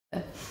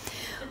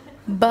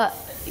But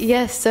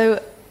yes,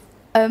 so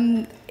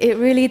it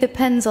really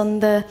depends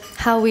on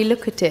how we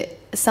look at it.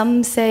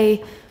 Some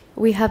say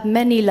we have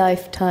many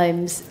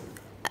lifetimes.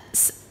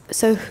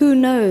 So who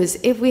knows?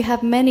 If we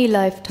have many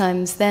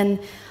lifetimes, then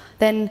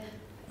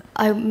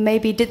I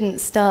maybe didn't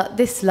start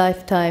this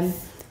lifetime.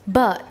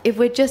 But if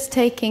we're just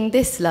taking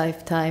this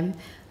lifetime,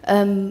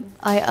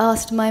 I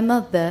asked my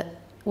mother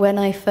when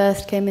I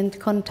first came into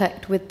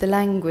contact with the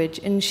language,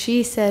 and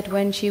she said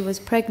when she was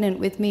pregnant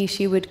with me,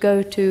 she would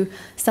go to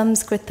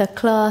Sanskrit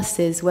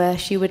classes where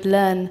she would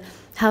learn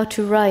how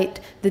to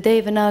write the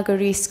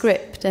Devanagari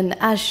script, and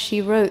as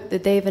she wrote the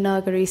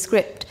Devanagari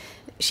script,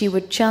 she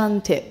would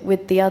chant it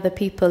with the other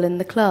people in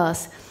the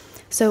class.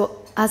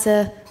 So as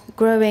a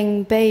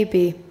growing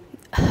baby,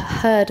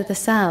 heard the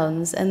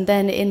sounds, and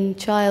then in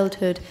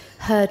childhood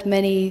heard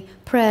many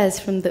prayers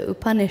from the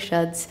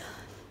Upanishads.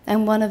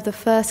 And one of the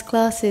first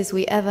classes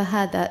we ever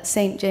had at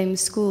St.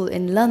 James' School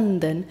in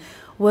London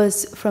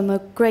was from a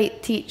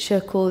great teacher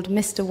called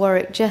Mr.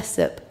 Warwick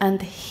Jessup,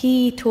 and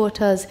he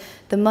taught us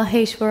the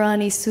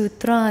Maheshwarani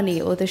Sutrani,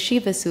 or the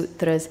Shiva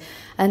Sutras.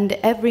 And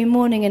every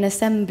morning in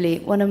assembly,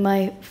 one of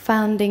my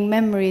founding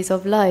memories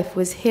of life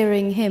was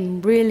hearing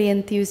him really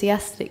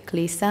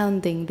enthusiastically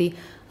sounding the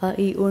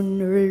I un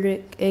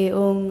rik e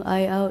ong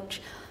I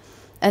ouch.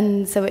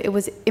 And so it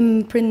was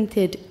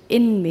imprinted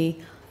in me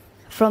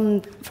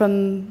from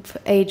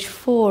age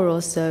 4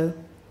 or so.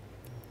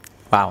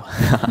 Wow,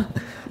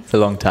 it's a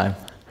long time.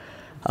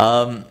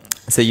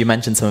 So you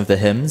mentioned some of the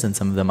hymns and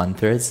some of the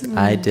mantras.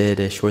 I did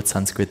a short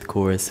Sanskrit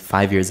course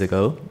 5 years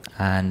ago,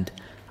 and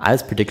I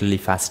was particularly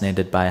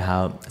fascinated by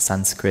how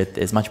Sanskrit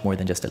is much more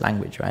than just a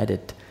language, right?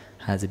 It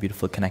has a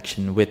beautiful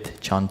connection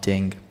with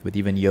chanting, with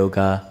even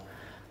yoga.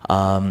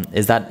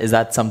 Is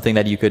that something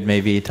that you could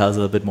maybe tell us a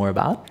little bit more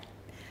about?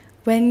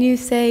 When you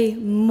say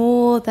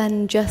more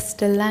than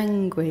just a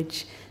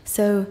language,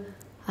 so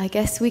I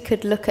guess we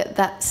could look at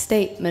that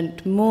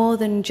statement, more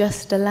than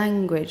just a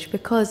language,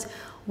 because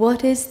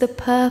what is the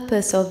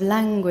purpose of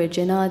language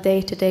in our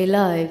day-to-day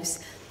lives?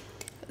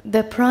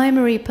 The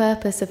primary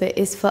purpose of it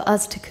is for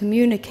us to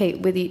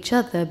communicate with each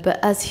other, but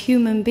as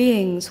human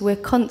beings, we're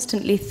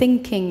constantly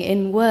thinking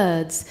in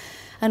words.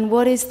 And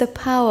what is the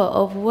power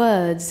of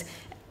words?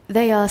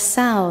 They are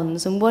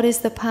sounds. And what is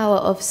the power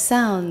of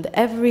sound?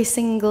 Every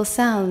single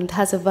sound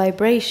has a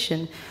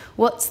vibration.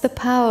 What's the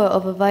power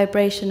of a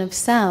vibration of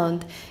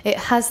sound? It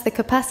has the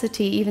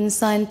capacity, even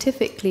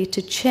scientifically,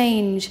 to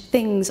change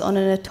things on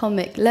an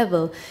atomic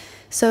level.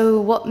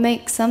 So what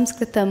makes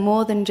Sanskrit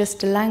more than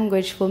just a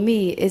language for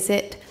me is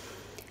it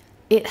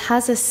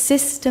has a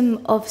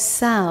system of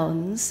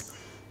sounds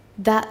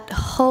that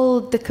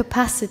hold the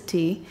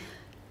capacity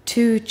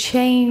to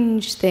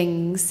change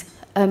things,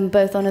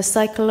 both on a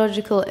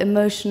psychological,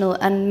 emotional,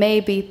 and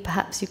maybe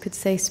perhaps you could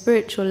say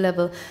spiritual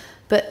level,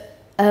 but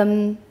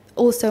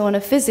also on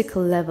a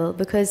physical level,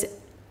 because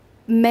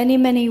many,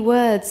 many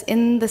words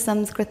in the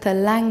Sanskrit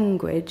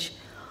language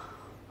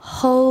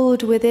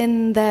hold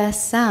within their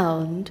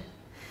sound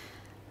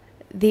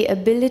the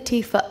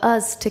ability for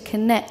us to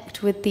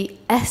connect with the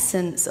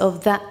essence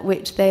of that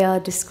which they are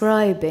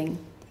describing.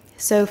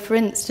 So, for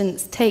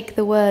instance, take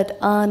the word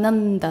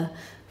Ananda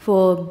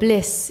for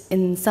bliss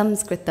in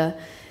Sanskrit.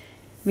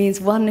 Means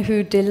one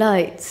who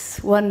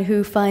delights, one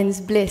who finds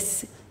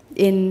bliss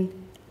in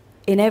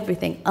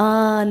everything.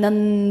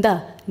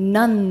 Ananda,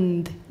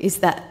 Nand is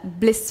that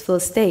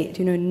blissful state,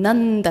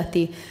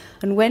 Nandati.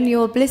 And when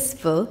you're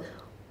blissful,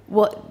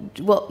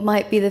 what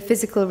might be the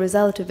physical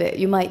result of it?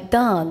 You might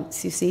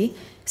dance, you see.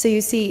 So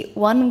you see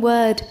one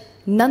word,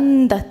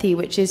 Nandati,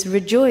 which is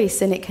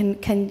rejoice, and it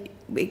can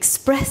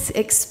express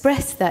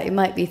that. It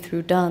might be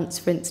through dance,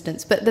 for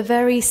instance, but the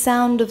very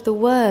sound of the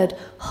word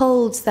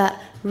holds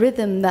that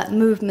rhythm, that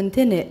movement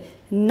in it.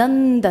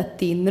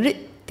 Nandati,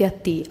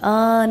 nrityati,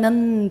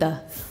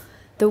 ananda.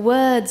 The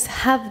words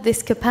have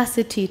this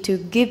capacity to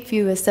give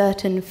you a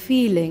certain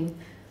feeling.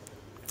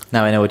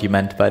 Now I know what you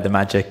meant by the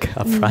magic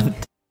up front.